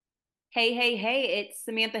Hey, hey, hey, it's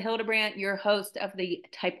Samantha Hildebrandt, your host of the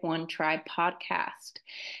Type 1 Tribe podcast.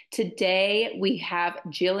 Today we have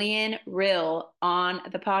Jillian Rill on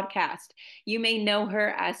the podcast. You may know her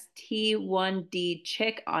as T1D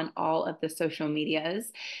Chick on all of the social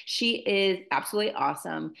medias. She is absolutely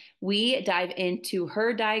awesome. We dive into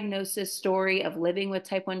her diagnosis story of living with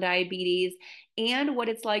type 1 diabetes and what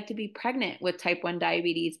it's like to be pregnant with type 1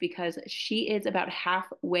 diabetes because she is about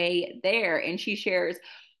halfway there and she shares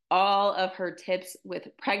all of her tips with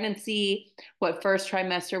pregnancy, what first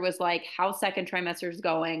trimester was like, how second trimester is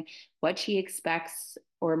going, what she expects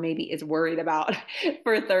or maybe is worried about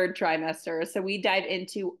for third trimester. So we dive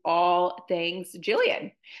into all things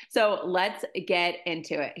Jillian. So let's get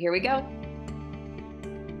into it. Here we go.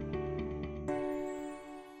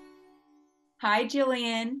 Hi,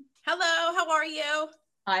 Jillian. Hello, how are you?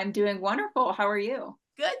 I'm doing wonderful. How are you?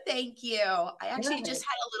 Good, thank you. I actually just Good.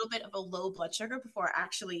 had a little bit of a low blood sugar before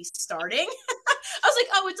actually starting. I was like,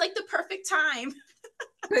 oh, it's like the perfect time.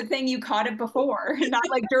 Good thing you caught it before, not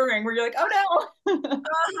like during, where you're like, oh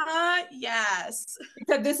no. Yes.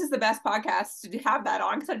 Except this is the best podcast to have that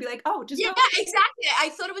on because I'd be like, oh, just Yeah, go. exactly. I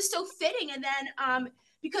thought it was so fitting. And then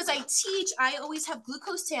because I teach, I always have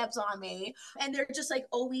glucose tabs on me and they're just like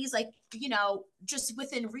always like, just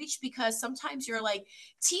within reach because sometimes you're like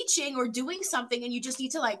teaching or doing something and you just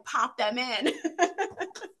need to like pop them in.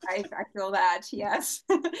 I feel that, yes.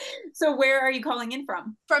 So where are you calling in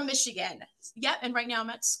from? From Michigan. Yep. And right now I'm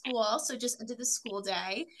at school. So just ended the school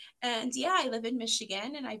day. And yeah, I live in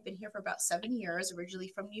Michigan and I've been here for about 7 years,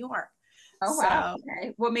 originally from New York. Oh wow. So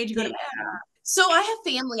Okay. What made you go yeah. to Michigan? So I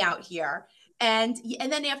have family out here. And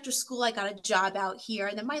then after school I got a job out here.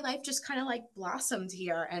 And then my life just kind of like blossomed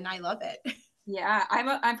here and I love it. Yeah,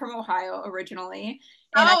 I'm from Ohio originally,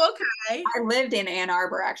 and Oh, okay. I lived in Ann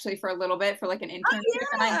Arbor actually for a little bit for like an internship,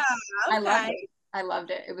 and Yeah. I loved Okay. it. I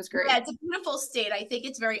loved it. It was Yeah, great. it's a beautiful state. I think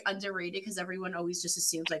it's very underrated because everyone always just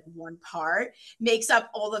assumes like one part makes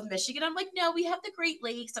up all of Michigan. I'm like, no, we have the Great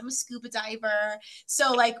Lakes. I'm a scuba diver.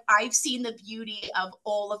 So like I've seen the beauty of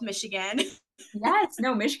all of Michigan. Yes,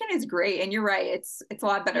 no, Michigan is great, and you're right. It's a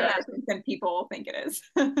lot better Yeah. I think, than people think it is.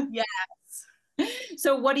 Yes.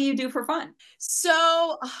 So what do you do for fun? So,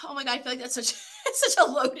 oh my God, I feel like that's such such a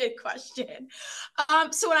loaded question.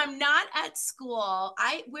 So when I'm not at school,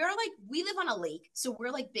 we live on a lake, so we're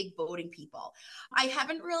like big boating people. I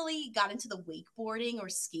haven't really got into the wakeboarding or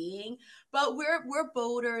skiing, but we're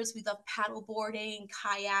boaters. We love paddle boarding,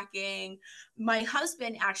 kayaking. My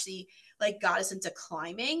husband actually like got us into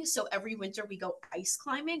climbing. So every winter we go ice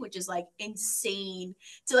climbing, which is like insane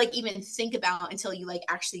to like even think about until you like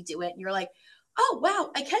actually do it. And you're like, oh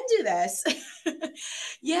wow, I can do this.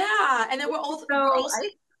 Yeah, and then we're So also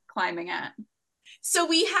ice climbing at. so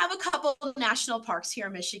we have a couple of national parks here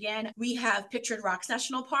in Michigan. We have Pictured Rocks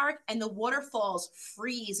National Park, and the waterfalls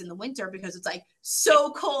freeze in the winter because it's like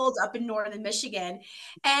so cold up in northern Michigan.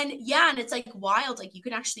 And yeah, and it's like wild. Like you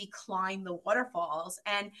can actually climb the waterfalls,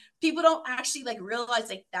 and people don't actually like realize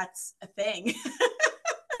like that's a thing.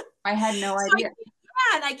 I had no So idea.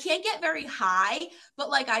 yeah, and I can't get very high, but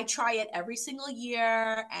like I try it every single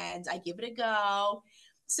year and I give it a go.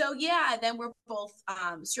 So yeah, then we're both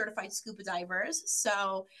certified scuba divers.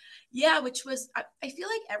 So yeah, which was I feel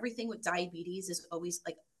like everything with diabetes is always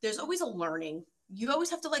like there's always a learning. You always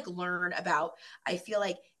have to like learn about I feel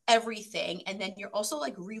like everything, and then you're also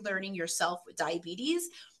like relearning yourself with diabetes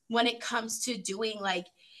when it comes to doing like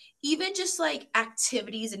even just like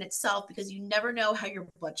activities in itself because you never know how your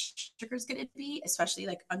blood sugar is going to be, especially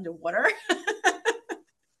like underwater.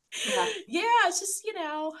 Yeah. Yeah, it's just,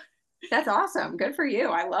 That's awesome. Good for you.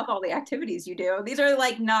 I love all the activities you do. These are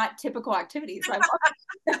like not typical activities. So I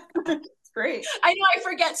love it. It's great. I know I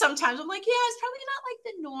forget sometimes. I'm like, yeah, it's probably not like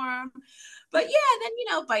the norm. But yeah,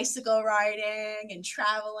 then, bicycle riding and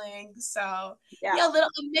traveling. So Yeah, yeah, a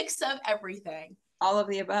mix of everything. all of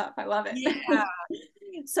the above. I love it. Yeah.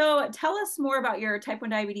 So tell us more about your type 1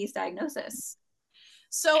 diabetes diagnosis.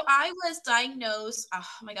 So I was diagnosed, oh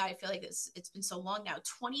my God, I feel like it's been so long now,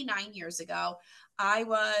 29 years ago. I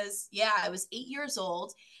was 8 years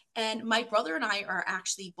old. And my brother and I are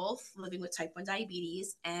actually both living with type 1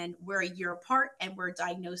 diabetes, and we're a year apart and we're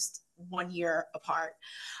diagnosed 1 year apart.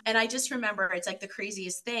 And I just remember it's like the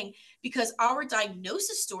craziest thing because our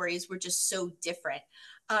diagnosis stories were just so different.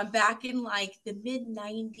 Back in like the mid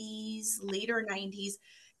 90s, later 90s,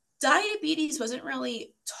 diabetes wasn't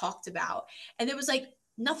really talked about. And there was like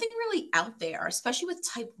nothing really out there, especially with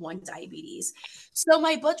type 1 diabetes. So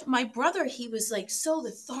my brother, he was like so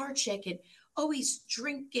lethargic and always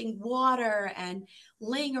drinking water and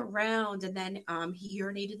laying around. And then he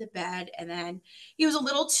urinated the bed. And then he was a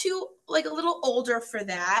little too, like a little older for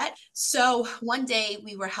that. So one day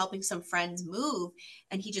we were helping some friends move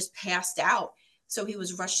and he just passed out. So he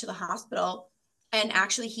was rushed to the hospital. And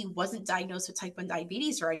actually, he wasn't diagnosed with type 1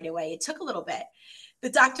 diabetes right away. It took a little bit. The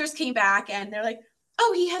doctors came back and they're like,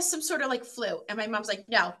 oh, he has some sort of like flu. And my mom's like,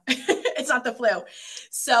 no, it's not the flu.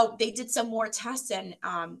 So they did some more tests and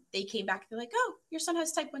they came back. They're like, oh, your son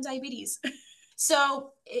has type 1 diabetes.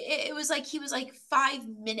 So it was like he was like 5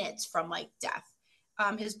 minutes from like death.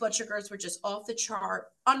 His blood sugars were just off the chart,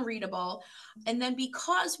 unreadable. And then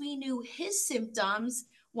because we knew his symptoms,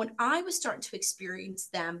 when I was starting to experience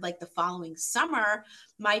them, like the following summer,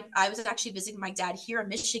 I was actually visiting my dad here in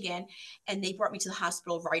Michigan, and they brought me to the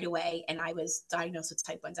hospital right away, and I was diagnosed with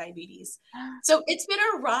type 1 diabetes. So it's been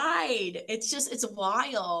a ride. It's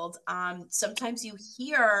wild. Sometimes you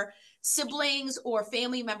hear siblings or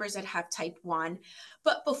family members that have type 1.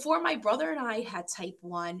 But before my brother and I had type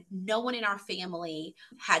 1, no one in our family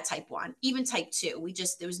had type 1, even type 2.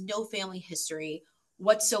 There was no family history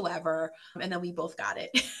whatsoever. And then we both got it.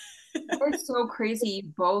 That is so crazy.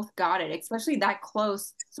 You both got it, especially that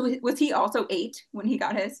close. So was he also 8 when he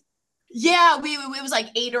got his? Yeah, it was like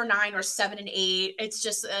 8 or 9 or 7 and 8. It's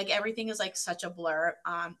just like everything is like such a blur.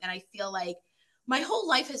 And I feel like my whole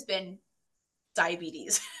life has been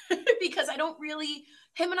diabetes because I don't really,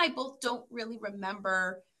 him and I both don't really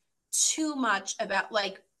remember too much about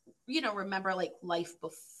like, remember like life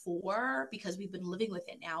before because we've been living with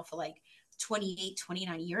it now for like 28,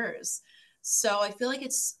 29 years. So I feel like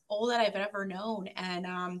it's all that I've ever known.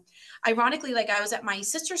 And ironically, like I was at my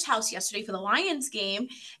sister's house yesterday for the Lions game,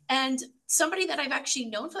 and somebody that I've actually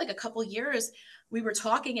known for like a couple years, we were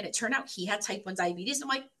talking, and it turned out he had type 1 diabetes. I'm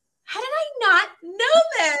like, how did I not know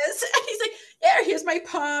this? And he's like, yeah, here's my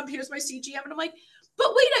pump, here's my CGM. And I'm like,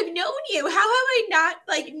 but wait, I've known you. How have I not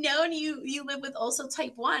like known you live with also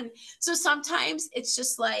type 1? So sometimes it's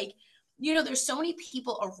just like, there's so many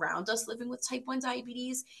people around us living with type 1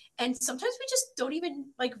 diabetes. And sometimes we just don't even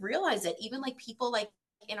like realize it, even like people like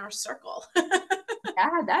in our circle.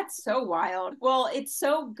 Yeah, that's so wild. Well,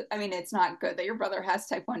 I mean, it's not good that your brother has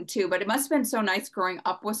type 1 too, but it must have been so nice growing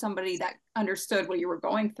up with somebody that understood what you were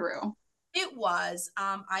going through. It was.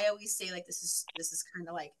 I always say like this is kind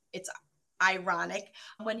of like it's ironic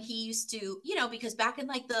when he used to, because back in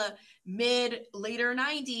like the mid later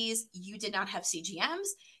 90s, you did not have CGMs,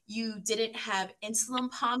 you didn't have insulin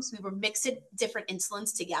pumps. We were mixing different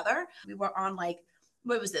insulins together. We were on like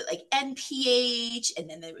what was it like NPH, and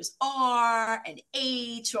then there was R and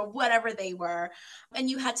H or whatever they were, and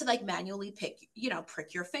you had to like manually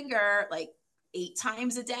prick your finger like 8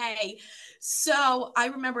 times a day. So I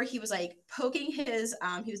remember he was like poking he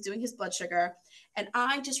was doing his blood sugar. And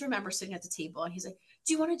I just remember sitting at the table and he's like,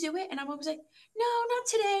 do you want to do it? And I'm always like, no, not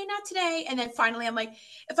today, not today. And then finally I'm like,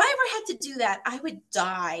 if I ever had to do that, I would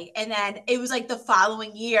die. And then it was like the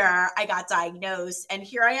following year I got diagnosed and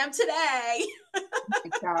here I am today.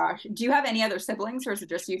 My gosh. Do you have any other siblings or is it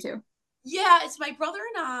just you two? Yeah, it's my brother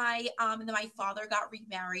and I. And then my father got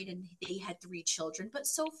remarried, and they had 3 children. But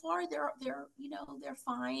so far, they're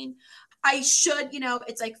fine. I should,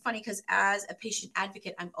 it's like funny because as a patient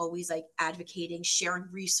advocate, I'm always like advocating, sharing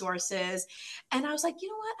resources, and I was like, you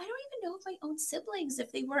know what? I don't even know if my own siblings,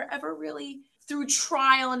 if they were ever really through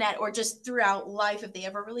trial and that, or just throughout life, if they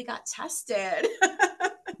ever really got tested.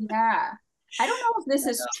 Yeah. I don't know if this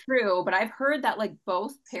is true, but I've heard that like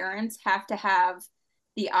both parents have to have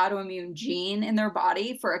the autoimmune gene in their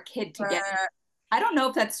body for a kid to get it. I don't know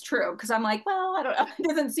if that's true because I'm like, well, I don't know. It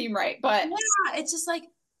doesn't seem right, but Yeah, it's just like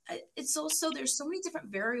it's also there's so many different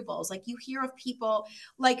variables. Like you hear of people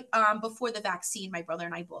like before the vaccine, my brother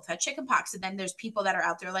and I both had chickenpox, and then there's people that are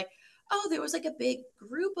out there like, oh, there was like a big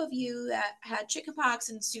group of you that had chickenpox,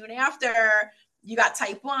 and soon after you got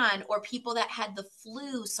type 1, or people that had the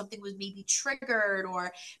flu, something was maybe triggered,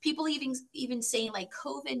 or people even saying like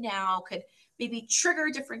COVID now could maybe trigger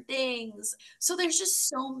different things. So there's just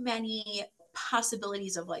so many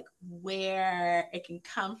possibilities of like where it can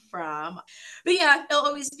come from. But yeah, it'll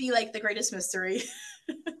always be like the greatest mystery.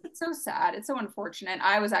 it's so sad. It's so unfortunate.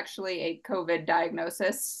 I was actually a COVID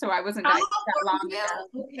diagnosis, so I wasn't Oh, diagnosed that long yeah.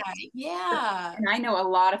 ago. Okay. Yeah. And I know a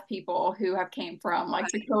lot of people who have came from like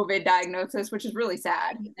the Right. COVID diagnosis, which is really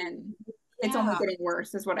sad. And it's only Yeah. getting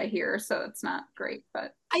worse, is what I hear. So it's not great,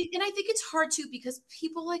 but I think it's hard too because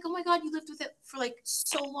people like, oh my God, you lived with it for like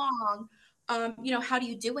so long. How do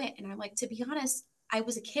you do it? And I'm like, to be honest, I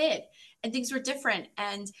was a kid and things were different.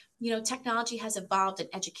 And, technology has evolved and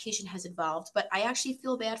education has evolved. But I actually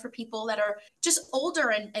feel bad for people that are just older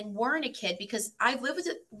and weren't a kid, because I've lived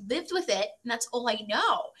with it and that's all I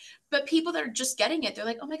know. But people that are just getting it, they're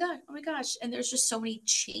like, oh my God, oh my gosh. And there's just so many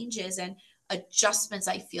changes and adjustments,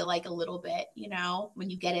 I feel like, a little bit, when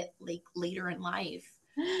you get it like later in life.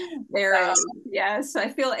 There So, is. Yes. I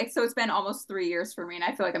feel like so it's been almost 3 years for me and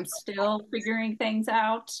I feel like I'm still figuring things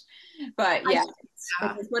out. But I, yeah, it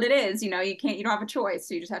yeah. is what it is. You don't have a choice.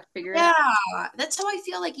 So you just have to figure it out. Yeah, that's how I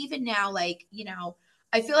feel like even now, like,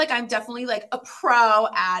 I feel like I'm definitely like a pro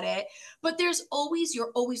at it, but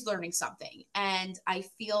you're always learning something. And I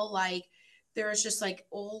feel like there's just like,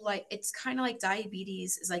 it's kind of like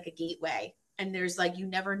diabetes is like a gateway. And there's like, you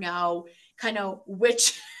never know kind of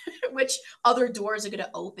which, which other doors are going to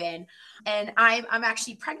open. And I'm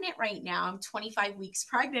actually pregnant right now. I'm 25 weeks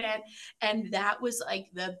pregnant. And that was like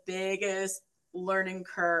the biggest learning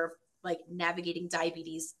curve, like navigating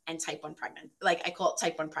diabetes and type 1 pregnant, like I call it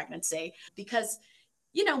type 1 pregnancy, because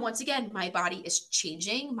once again, my body is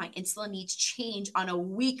changing, my insulin needs change on a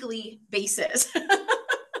weekly basis.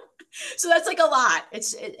 So that's like a lot.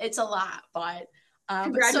 It's a lot, but so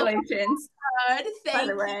Congratulations, good. by the Thank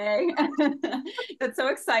you. way. That's so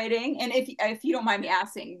exciting. And if you don't mind me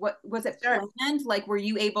asking, what was it Sure. planned? Like, were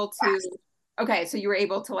you able to? Yes. Okay, so you were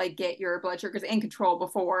able to like get your blood sugars in control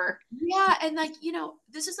before. Yeah, and like,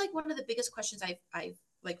 this is like one of the biggest questions I've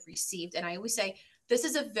like received, and I always say this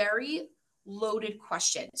is a very loaded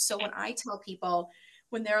question. So when I tell people,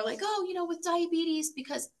 when they're like, "Oh, with diabetes,"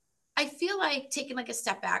 because I feel like, taking like a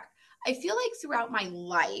step back, I feel like throughout my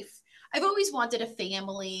life, I've always wanted a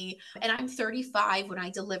family, and I'm 35. When I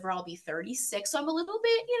deliver, I'll be 36. So I'm a little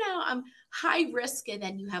bit, I'm high risk, and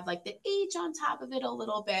then you have like the age on top of it a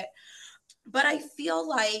little bit. But I feel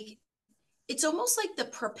like it's almost like the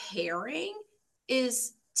preparing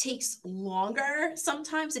is takes longer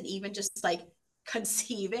sometimes than even just like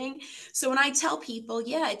conceiving. So when I tell people,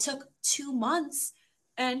 yeah, it took 2 months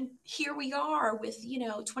and here we are with,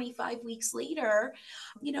 25 weeks later,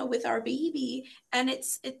 with our baby. And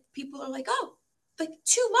people are like, oh, like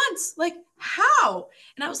 2 months, like how?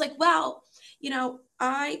 And I was like, well,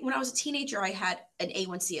 when I was a teenager, I had an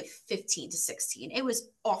A1C of 15 to 16. It was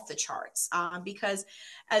off the charts, because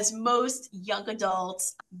as most young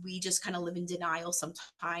adults, we just kind of live in denial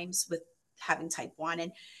sometimes with having type 1.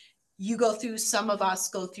 And some of us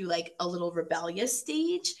go through like a little rebellious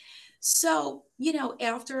stage. So,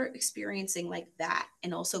 after experiencing like that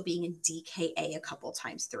and also being in DKA a couple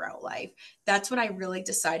times throughout life, that's when I really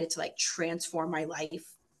decided to like transform my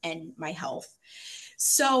life and my health.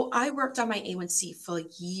 So I worked on my A1C for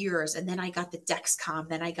years, and then I got the Dexcom,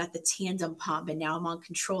 then I got the Tandem pump, and now I'm on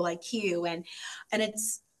Control IQ. And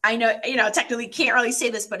it's, I know, technically can't really say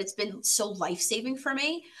this, but it's been so life-saving for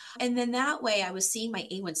me. And then that way I was seeing my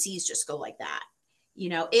A1Cs just go like that.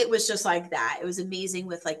 It was just like that. It was amazing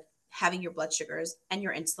with like having your blood sugars and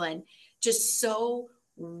your insulin just so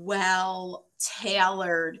well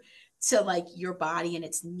tailored to like your body and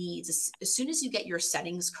its needs. As soon as you get your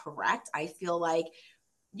settings correct, I feel like,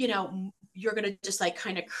 you're going to just like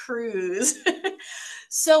kind of cruise.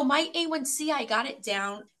 So my A1C, I got it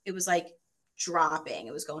down. It was like dropping.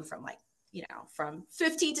 It was going from like, from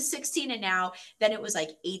 15 to 16. And now then it was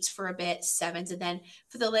like eights for a bit, sevens. And then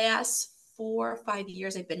for the last 4 or 5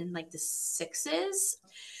 years, I've been in like the sixes.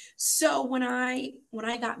 So when I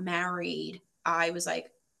got married, I was like,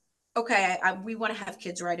 okay, we want to have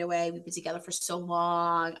kids right away. We've been together for so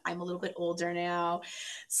long. I'm a little bit older now.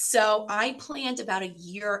 So I planned about a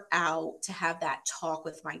year out to have that talk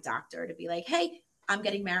with my doctor to be like, hey, I'm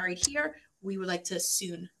getting married here. We would like to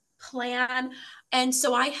soon plan. And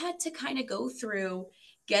so I had to kind of go through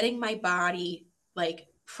getting my body like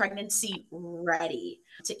pregnancy ready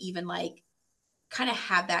to even like kind of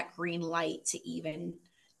have that green light to even,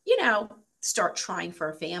 start trying for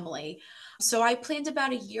a family. So I planned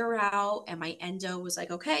about a year out, and my endo was like,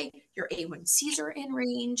 okay, your A1Cs are in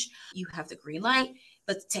range. You have the green light.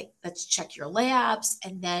 Let's check your labs.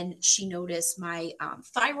 And then she noticed my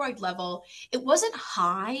thyroid level. It wasn't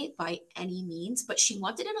high by any means, but she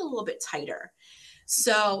wanted it a little bit tighter.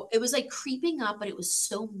 So it was like creeping up, but it was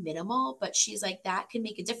so minimal. But she's like, that can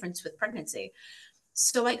make a difference with pregnancy.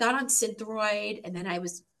 So I got on Synthroid, and then I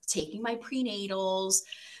was taking my prenatals.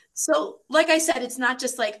 So, like I said, it's not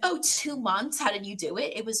just like, oh, 2 months. How did you do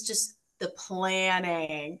it? It was just the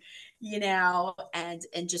planning,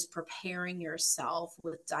 and just preparing yourself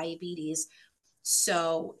with diabetes.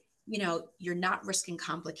 So, you're not risking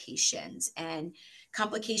complications, and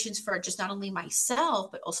complications for just not only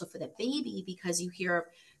myself, but also for the baby, because you hear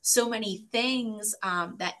so many things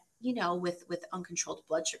that with uncontrolled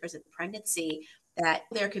blood sugars in pregnancy, that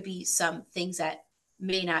there could be some things that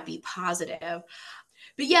may not be positive.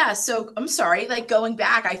 But yeah, so I'm sorry, like going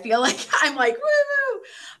back, I feel like I'm like, woo,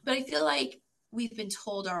 but I feel like we've been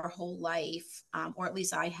told our whole life, or at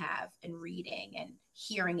least I have, in reading and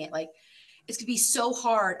hearing it, like it's gonna be so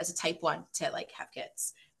hard as a type one to like have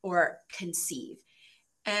kids or conceive.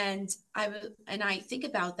 And I think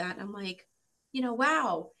about that and I'm like,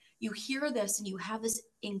 wow, you hear this and you have this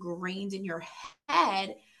ingrained in your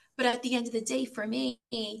head. But at the end of the day, for me,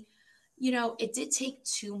 it did take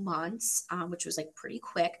 2 months, which was like pretty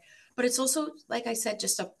quick, but it's also, like I said,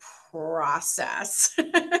 just a process.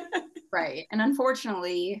 Right. And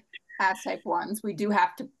unfortunately, as type ones, we do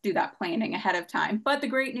have to do that planning ahead of time. But the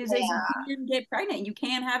great news is you Yeah. can get pregnant, you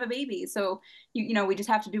can have a baby. So we just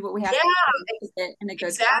have to do what we have Yeah, to do to get in a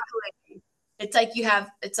good spot. exactly.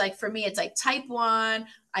 It's like for me, it's like type one.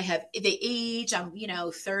 I have the age, I'm,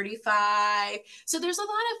 35. So there's a lot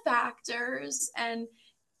of factors. And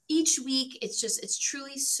each week it's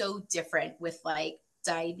truly so different with like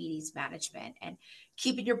diabetes management and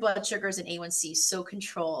keeping your blood sugars and A1C so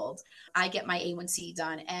controlled. I get my A1C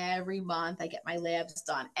done every month. I get my labs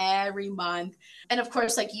done every month. And of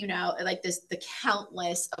course, like, like the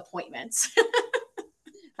countless appointments.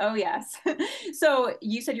 Oh, yes. So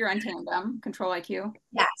you said you're on Tandem, Control IQ.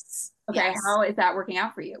 Yes. Okay. Yes. How is that working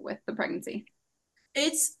out for you with the pregnancy?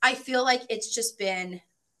 I feel like it's just been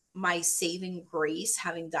my saving grace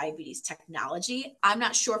having diabetes technology. I'm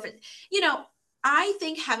not sure if I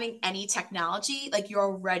think having any technology, like you're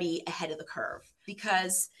already ahead of the curve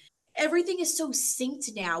because everything is so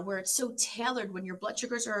synced now where it's so tailored. When your blood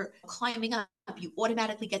sugars are climbing up, you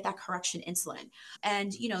automatically get that correction insulin.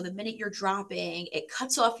 And the minute you're dropping, it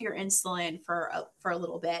cuts off your insulin for a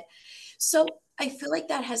little bit. So I feel like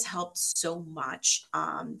that has helped so much.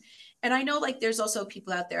 And I know like there's also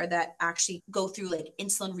people out there that actually go through like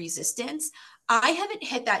insulin resistance. I haven't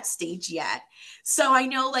hit that stage yet. So I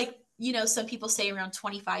know like, some people say around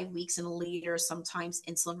 25 weeks and later, sometimes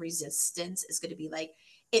insulin resistance is going to be like,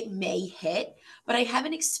 it may hit, but I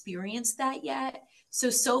haven't experienced that yet.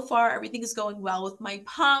 So far, everything is going well with my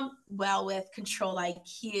pump, well with Control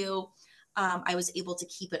IQ. I was able to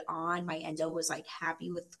keep it on. My endo was like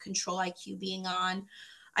happy with Control IQ being on.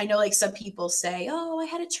 I know like some people say, oh, I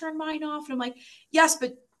had to turn mine off. And I'm like, yes,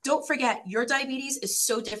 but don't forget your diabetes is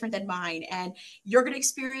so different than mine. And you're going to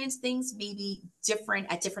experience things maybe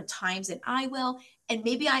different at different times than I will. And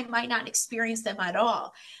maybe I might not experience them at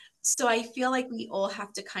all. So I feel like we all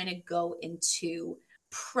have to kind of go into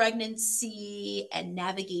pregnancy and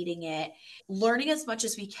navigating it, learning as much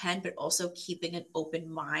as we can, but also keeping an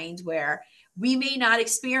open mind where we may not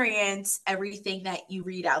experience everything that you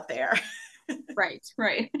read out there. Right,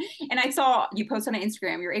 right. And I saw you post on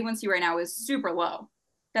Instagram, your A1C right now is super low.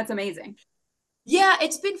 That's amazing. Yeah,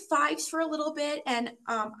 it's been fives for a little bit. And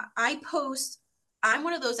I'm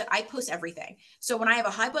one of those that I post everything. So when I have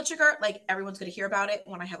a high blood sugar, like everyone's going to hear about it.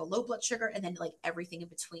 When I have a low blood sugar, and then like everything in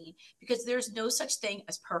between, because there's no such thing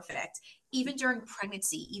as perfect. Even during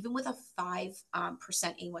pregnancy, even with a 5%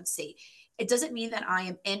 A1C, it doesn't mean that I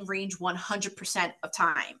am in range 100% of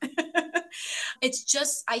time. It's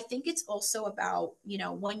just, I think it's also about,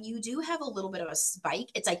 when you do have a little bit of a spike,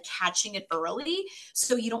 it's like catching it early.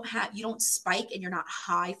 So you don't spike and you're not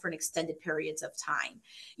high for an extended periods of time.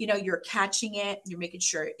 You're catching it, you're making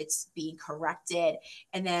sure it's being corrected.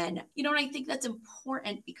 And then, and I think that's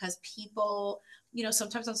important because people,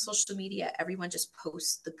 sometimes on social media, everyone just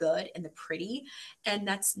posts the good and the pretty, and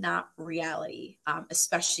that's not reality,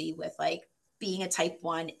 especially with like being a type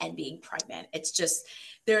one and being pregnant.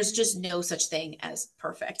 There's just no such thing as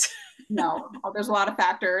perfect. No, there's a lot of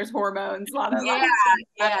factors, hormones, lot Yeah, of stuff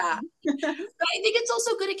yeah. happening. But I think it's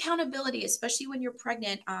also good accountability, especially when you're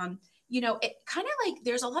pregnant. It kind of like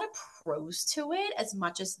there's a lot of pros to it as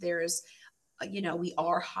much as there's we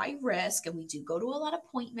are high risk and we do go to a lot of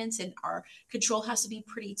appointments and our control has to be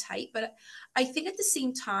pretty tight. But I think at the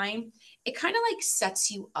same time, it kind of like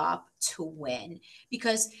sets you up to win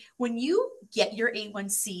because when you get your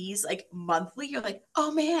A1Cs like monthly, you're like,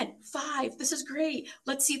 oh man, five, this is great.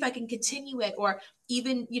 Let's see if I can continue it or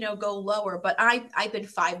even, go lower. But I've been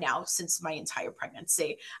five now since my entire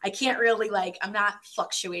pregnancy. I can't really like, I'm not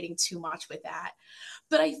fluctuating too much with that,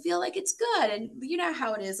 but I feel like it's good. And you know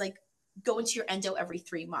how it is like, going to your endo every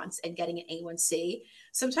 3 months and getting an A1C.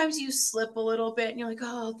 Sometimes you slip a little bit and you're like,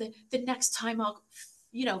 oh, the next time I'll,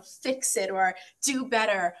 fix it or do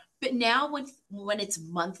better. But now when it's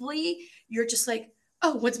monthly, you're just like,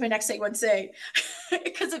 oh, what's my next A1C?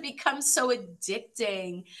 Because it becomes so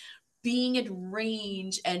addicting being in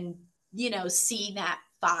range and, seeing that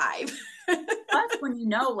five. Plus, when you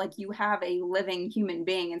know, like you have a living human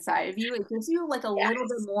being inside of you, it gives you like a little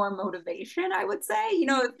bit Yes. more motivation, I would say. You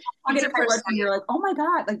know, if you get a red blood 100%. and you're like, oh my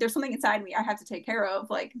God, like there's something inside me I have to take care of.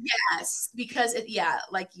 Like, Yes, because yeah,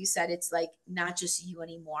 like you said, it's like not just you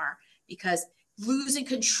anymore, because losing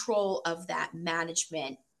control of that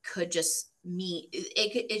management could just mean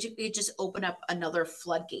it just open up another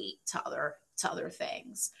floodgate to other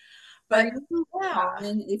things. are But you yeah,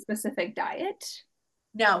 following a specific diet?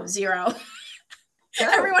 no, zero. Good.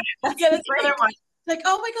 Everyone, That's yeah, that's another great. one. Like,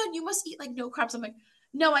 oh my God, you must eat like no carbs. I'm like,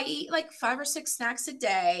 no, I eat like 5 or 6 snacks a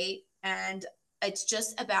day. And it's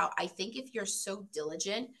just about, I think if you're so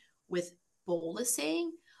diligent with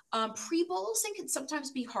bolusing, pre-bolusing can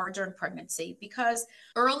sometimes be hard during pregnancy because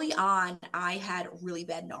early on I had really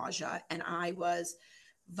bad nausea and I was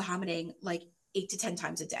vomiting like 8 to 10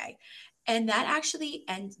 times a day. And that actually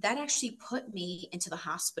put me into the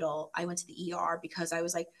hospital. I went to the ER because I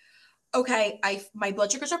was like, okay, I my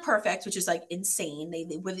blood sugars are perfect, which is like insane.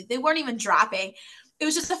 They weren't even dropping. It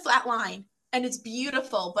was just a flat line, and it's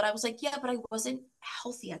beautiful. But I was like, yeah, but I wasn't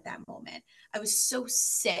healthy at that moment. I was so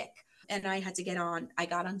sick, and I had to get on. I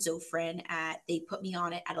got on Zofran at. They put me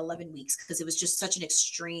on it at 11 weeks because it was just such an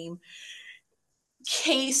extreme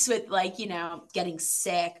case with like getting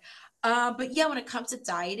sick. But yeah, when it comes to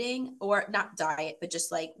dieting, or not diet, but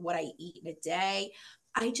just like what I eat in a day,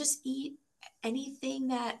 I just eat anything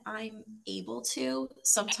that I'm able to.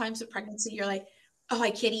 Sometimes with pregnancy, you're like, oh,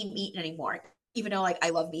 I can't eat meat anymore, even though like I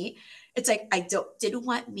love meat. It's like I didn't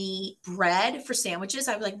want meat, bread for sandwiches.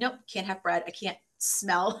 I was like, nope, can't have bread. I can't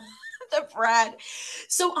smell the bread.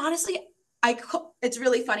 So honestly, it's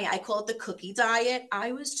really funny. I call it the cookie diet.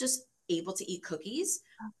 I was just able to eat cookies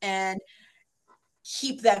and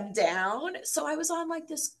keep them down. So I was on like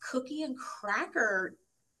this cookie and cracker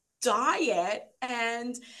diet.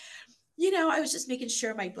 And, I was just making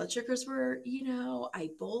sure my blood sugars were, I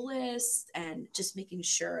bolused and just making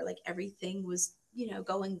sure like everything was,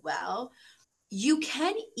 going well. You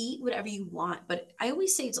can eat whatever you want, but I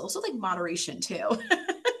always say it's also like moderation too.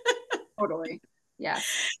 Totally. Yes.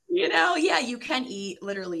 Yeah, you can eat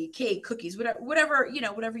literally cake, cookies, whatever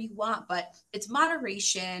you want, but it's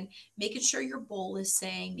moderation, making sure you're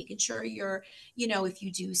bolusing, making sure you're, if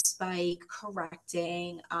you do spike,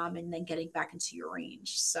 correcting, and then getting back into your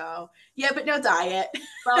range. So, yeah, but no diet.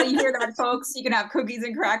 Well, you hear that, folks. You can have cookies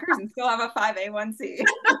and crackers and still have a 5A1C.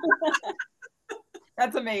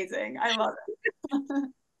 That's amazing. I love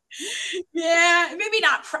Yeah, maybe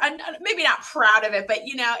not proud of it, but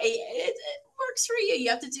it works for you. You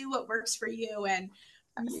have to do what works for you, and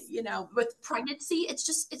it. with pregnancy,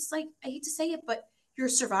 it's like I hate to say it, but you're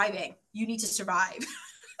surviving. You need to survive.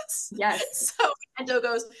 Yes. So Endo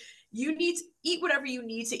goes, you need to eat whatever you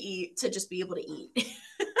need to eat to just be able to eat.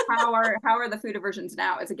 How are the food aversions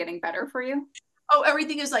now? Is it getting better for you? Oh,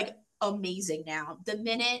 everything is like amazing now. The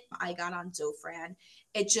minute I got on Zofran,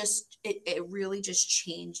 it really just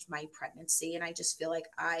changed my pregnancy. And I just feel like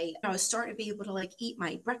I was starting to be able to like eat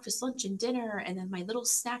my breakfast, lunch, and dinner, and then my little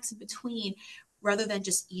snacks in between, rather than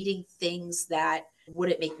just eating things that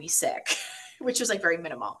wouldn't make me sick, which was like very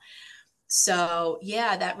minimal. So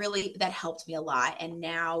yeah, that helped me a lot. And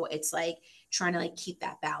now it's like trying to like keep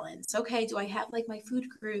that balance. Okay, do I have like my food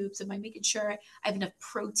groups? Am I making sure I have enough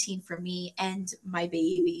protein for me and my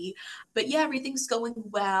baby? But yeah, everything's going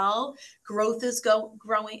well. Growth is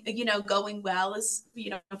growing, going well, as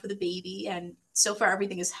for the baby. And so far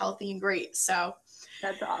everything is healthy and great. So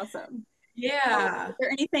That's awesome. So, is yeah.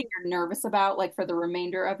 there anything you're nervous about, like for the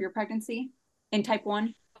remainder of your pregnancy in type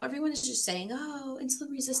 1? Everyone is just saying, oh, insulin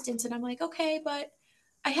resistance. And I'm like, okay, but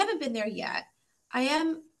I haven't been there yet. I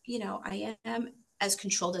am as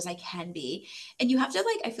controlled as I can be. And you have to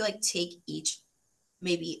like, I feel like take each,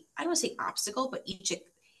 maybe, I don't want to say obstacle, but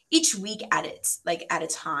each week at a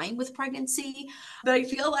time with pregnancy. But I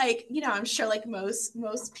feel like, I'm sure like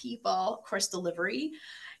most people, of course, delivery,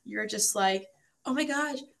 you're just like, oh my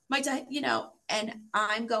gosh, my diet, and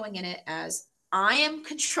I'm going in it as I am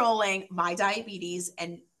controlling my diabetes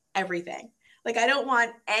and everything. Like I don't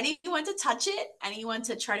want anyone to touch it, anyone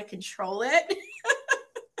to try to control it.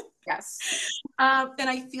 Yes. And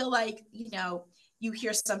I feel like, you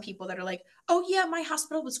hear some people that are like, oh, yeah, my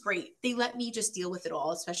hospital was great. They let me just deal with it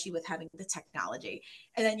all, especially with having the technology.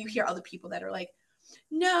 And then you hear other people that are like,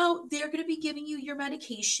 no, they're going to be giving you your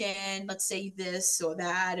medication, let's say this or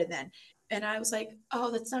that. And I was like,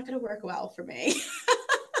 oh, that's not going to work well for me.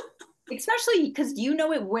 Especially because you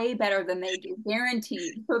know it way better than they do,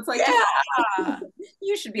 guaranteed. So it's like just Yeah,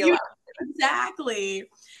 you should be you allowed. exactly.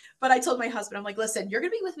 But I told my husband, I'm like, listen, you're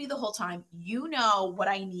going to be with me the whole time. You know what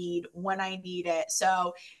I need when I need it.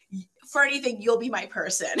 So for anything, you'll be my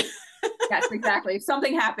person. Yes, exactly. If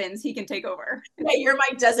something happens, he can take over. Yeah, you're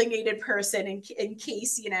my designated person in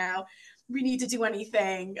case, we need to do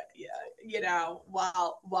anything,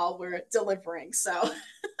 while we're delivering. So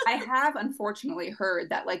I have unfortunately heard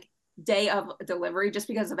that like day of delivery, just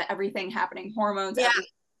because of everything happening, hormones, yeah, everything,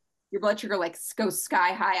 your blood sugar like goes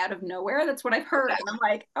sky high out of nowhere. That's what I've heard. And I'm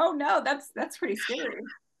like, oh no, that's pretty scary.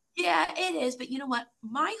 yeah, it is. But you know what?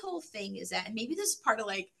 My whole thing is that, and maybe this is part of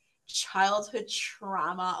like childhood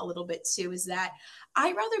trauma a little bit too, is that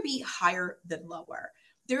I'd rather be higher than lower.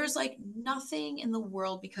 There's like nothing in the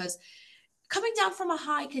world, because coming down from a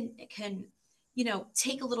high can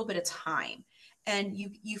take a little bit of time, and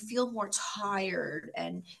you feel more tired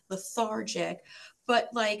and lethargic. But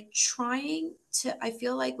like trying to, I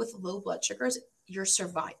feel like with low blood sugars,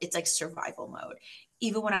 it's like survival mode.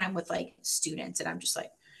 Even when I'm with like students and I'm just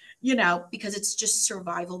like, because it's just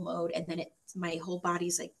survival mode, and then my whole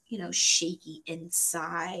body's like, shaky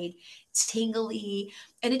inside, tingly,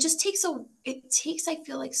 and it takes, I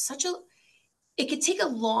feel like, it could take a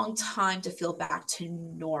long time to feel back to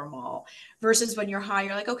normal, versus when you're high,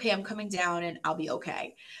 you're like, okay, I'm coming down and I'll be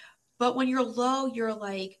okay. But when you're low, you're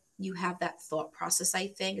like, you have that thought process, I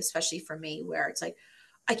think, especially for me, where it's like,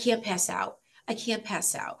 I can't pass out. I can't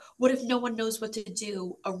pass out. What if no one knows what to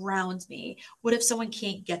do around me? What if someone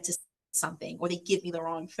can't get to something, or they give me the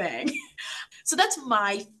wrong thing? So that's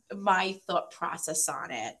my thought process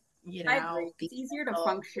on it, I agree. being It's easier to low.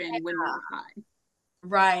 function when you're high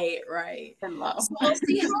Right, right. than low. So we'll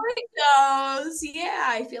see how it goes. Yeah,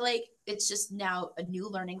 I feel like it's just now a new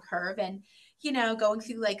learning curve, and going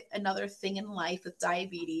through like another thing in life with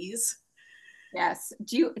diabetes. Yes.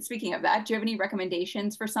 Speaking of that, do you have any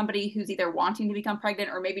recommendations for somebody who's either wanting to become pregnant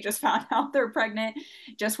or maybe just found out they're pregnant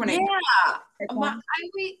just when Yeah. it type one?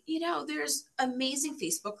 There's amazing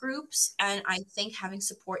Facebook groups, and I think having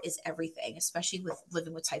support is everything, especially with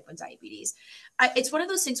living with type 1 diabetes. It's one of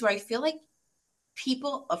those things where I feel like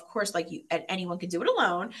people, of course, like you and anyone can do it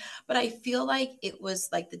alone, but I feel like it was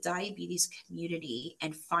like the diabetes community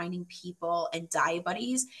and finding people and diet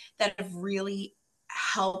buddies that have really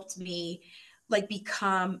helped me like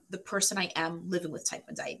become the person I am living with type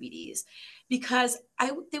 1 diabetes. Because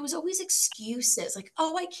there was always excuses like,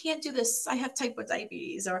 oh, I can't do this, I have type 1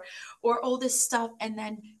 diabetes, or all this stuff. And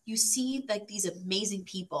then you see like these amazing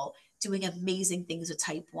people doing amazing things with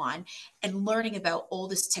type 1 and learning about all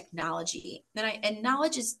this technology. And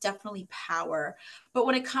knowledge is definitely power. But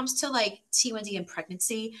when it comes to like T1D and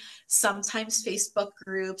pregnancy, sometimes Facebook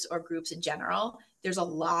groups or groups in general, there's a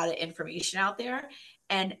lot of information out there,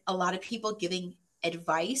 and a lot of people giving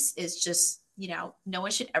advice is just, no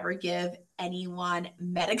one should ever give anyone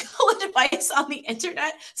medical advice on the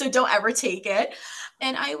internet. So don't ever take it.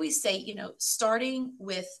 And I always say, starting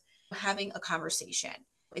with having a conversation.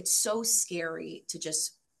 It's so scary to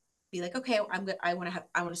just be like, okay, I'm good. I want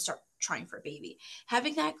to start trying for a baby.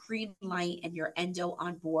 Having that green light and your endo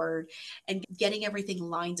on board and getting everything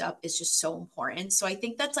lined up is just so important. So I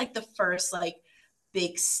think that's like the first like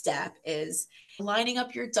big step is lining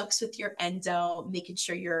up your ducks with your endo, making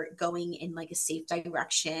sure you're going in like a safe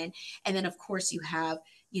direction. And then of course you have,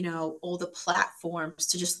 all the platforms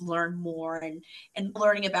to just learn more and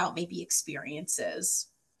learning about maybe experiences.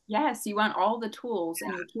 Yes, you want all the tools in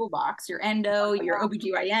your toolbox, your endo, your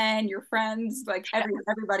OBGYN, your friends, like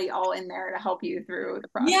everybody all in there to help you through the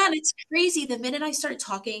process. Yeah, and it's crazy. The minute I started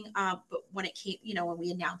talking, but when it came, when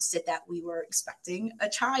we announced it that we were expecting a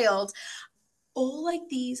child, all like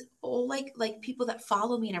people that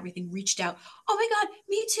follow me and everything reached out. Oh my God,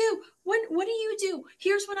 me too. When do you do?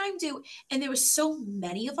 Here's when I'm due. And there was so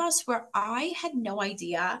many of us where I had no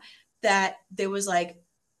idea that there was like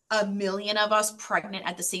a million of us pregnant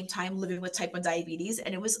at the same time living with type 1 diabetes.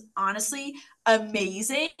 And it was honestly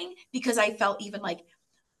amazing, because I felt even like,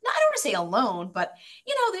 I don't want to say alone, but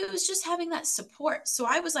there was just having that support. So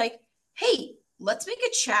I was like, hey, let's make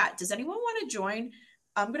a chat. Does anyone want to join?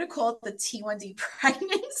 I'm going to call it the T1D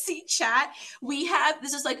pregnancy chat.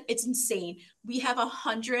 This is like, it's insane. We have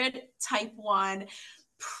 100 type 1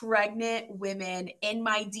 pregnant women in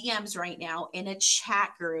my DMs right now in a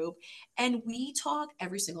chat group, and we talk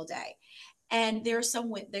every single day. And there's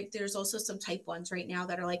also some type 1s right now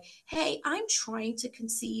that are like, hey, I'm trying to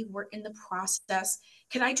conceive. We're in the process.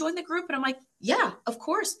 Can I join the group? And I'm like, yeah, of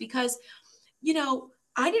course, because,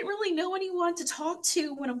 I didn't really know anyone to talk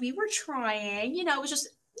to when we were trying. It was just,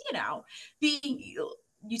 being,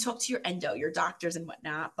 you talk to your endo, your doctors and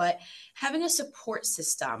whatnot, but having a support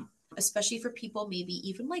system, especially for people maybe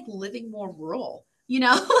even like living more rural.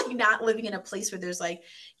 like not living in a place where there's like,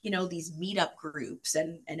 these meetup groups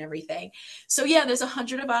and everything. So yeah, there's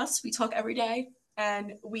 100 of us. We talk every day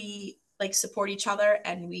and we like support each other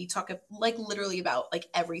and we talk like literally about like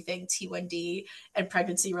everything T1D and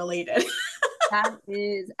pregnancy related. That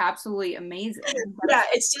is absolutely amazing. That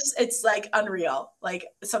Yeah, is it's like unreal. Like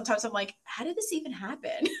sometimes I'm like, how did this even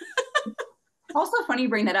happen? also funny you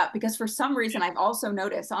bring that up because for some reason I've also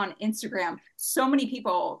noticed on Instagram so many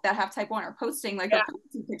people that have type 1 are posting like their Yeah.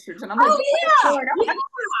 pregnancy pictures and I'm like, Oh what is yeah. going on?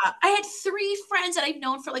 Yeah. I had 3 friends that I've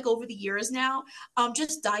known for like over the years now,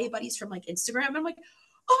 just diet buddies from like Instagram. And I'm like,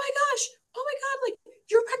 oh my gosh, oh my God, like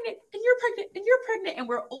you're pregnant and you're pregnant and you're pregnant. And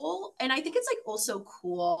we're all, and I think it's like also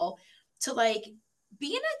cool to like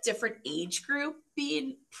be in a different age group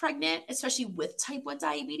being pregnant, especially with type 1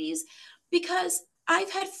 diabetes, because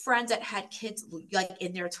I've had friends that had kids like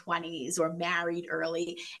in their 20s or married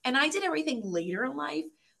early, and I did everything later in life.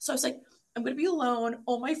 So I was like, I'm going to be alone.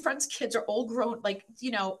 All my friends' kids are all grown, like,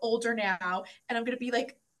 older now. And I'm going to be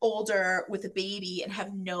like older with a baby and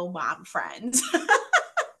have no mom friends.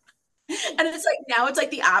 And it's like, now it's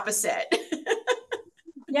like the opposite.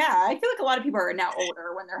 Yeah, I feel like a lot of people are now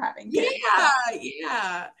older when they're having kids. Yeah,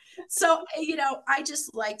 yeah. So, I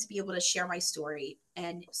just like to be able to share my story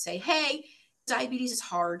and say, hey, diabetes is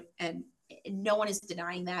hard and no one is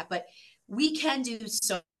denying that, but we can do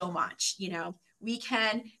so much. We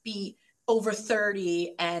can be over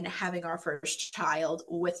 30 and having our first child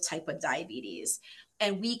with type 1 diabetes.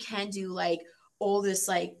 And we can do like all this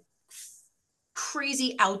like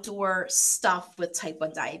crazy outdoor stuff with type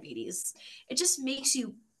 1 diabetes. It just makes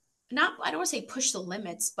you not, I don't want to say push the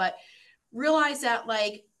limits, but realize that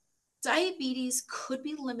like diabetes could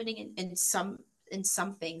be limiting in some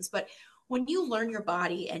things, but when you learn your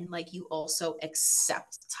body and like you also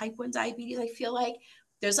accept type 1 diabetes, I feel like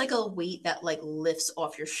there's like a weight that like lifts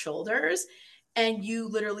off your shoulders and you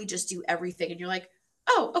literally just do everything and you're like,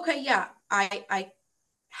 oh, okay, yeah, I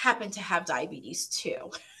happen to have diabetes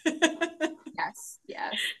too. Yes,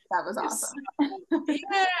 yes, that was So, awesome.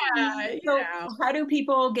 yeah, So, how do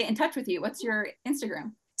people get in touch with you? What's your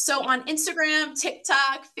Instagram? So on Instagram,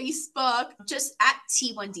 TikTok, Facebook, just at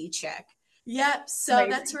T1D Chick. Yep. So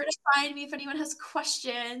that's Amazing. where to find me if anyone has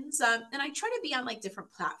questions. And I try to be on like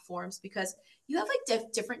different platforms because you have like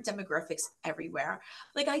different demographics everywhere.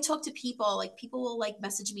 Like I talk to people, like people will like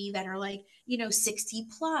message me that are like, 60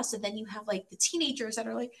 plus. And then you have like the teenagers that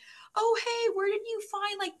are like, oh, hey, where did you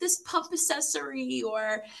find like this pump accessory?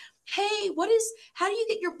 Or, hey, how do you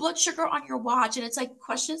get your blood sugar on your watch? And it's like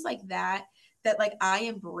questions like that like I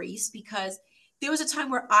embrace because there was a time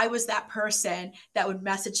where I was that person that would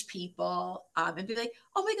message people and be like,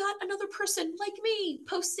 oh my God, another person like me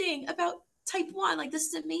posting about type 1. Like, this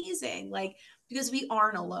is amazing. Like, because we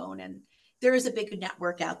aren't alone and there is a big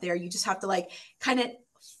network out there. You just have to like kind of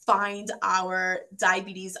find our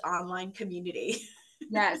diabetes online community.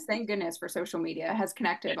 Yes, thank goodness for social media. It has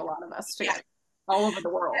connected a lot of us Yeah, together all over the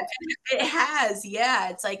world. it has.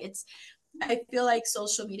 Yeah. I feel like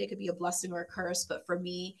social media could be a blessing or a curse, but for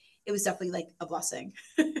me, it was definitely like a blessing.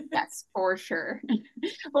 Yes, for sure.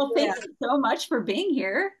 Well, Yeah. thank you so much for being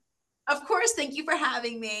here. Of course. Thank you for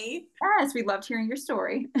having me. Yes, we loved hearing your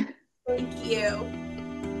story. Thank you.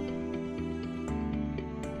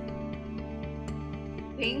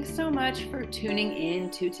 Thanks so much for tuning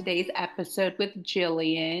in to today's episode with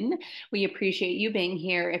Jillian. We appreciate you being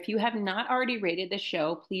here. If you have not already rated the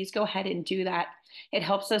show, please go ahead and do that. It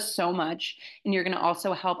helps us so much. And you're going to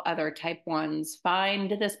also help other type 1s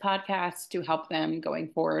find this podcast to help them going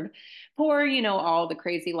forward for, all the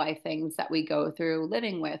crazy life things that we go through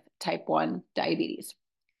living with type 1 diabetes.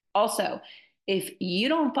 Also, if you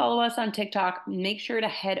don't follow us on TikTok, make sure to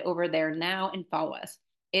head over there now and follow us.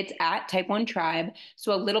 It's at Type 1 Tribe,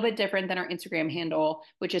 so a little bit different than our Instagram handle,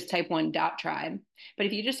 which is type1.tribe. But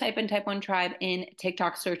if you just type in Type 1 Tribe in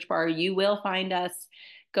TikTok search bar, you will find us.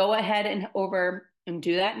 Go ahead and over and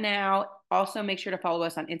do that now. Also, make sure to follow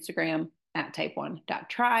us on Instagram at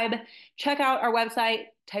type1.tribe. Check out our website,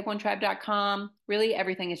 type1tribe.com. Really,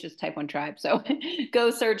 everything is just Type 1 Tribe. So go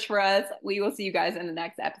search for us. We will see you guys in the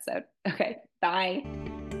next episode. Okay, bye.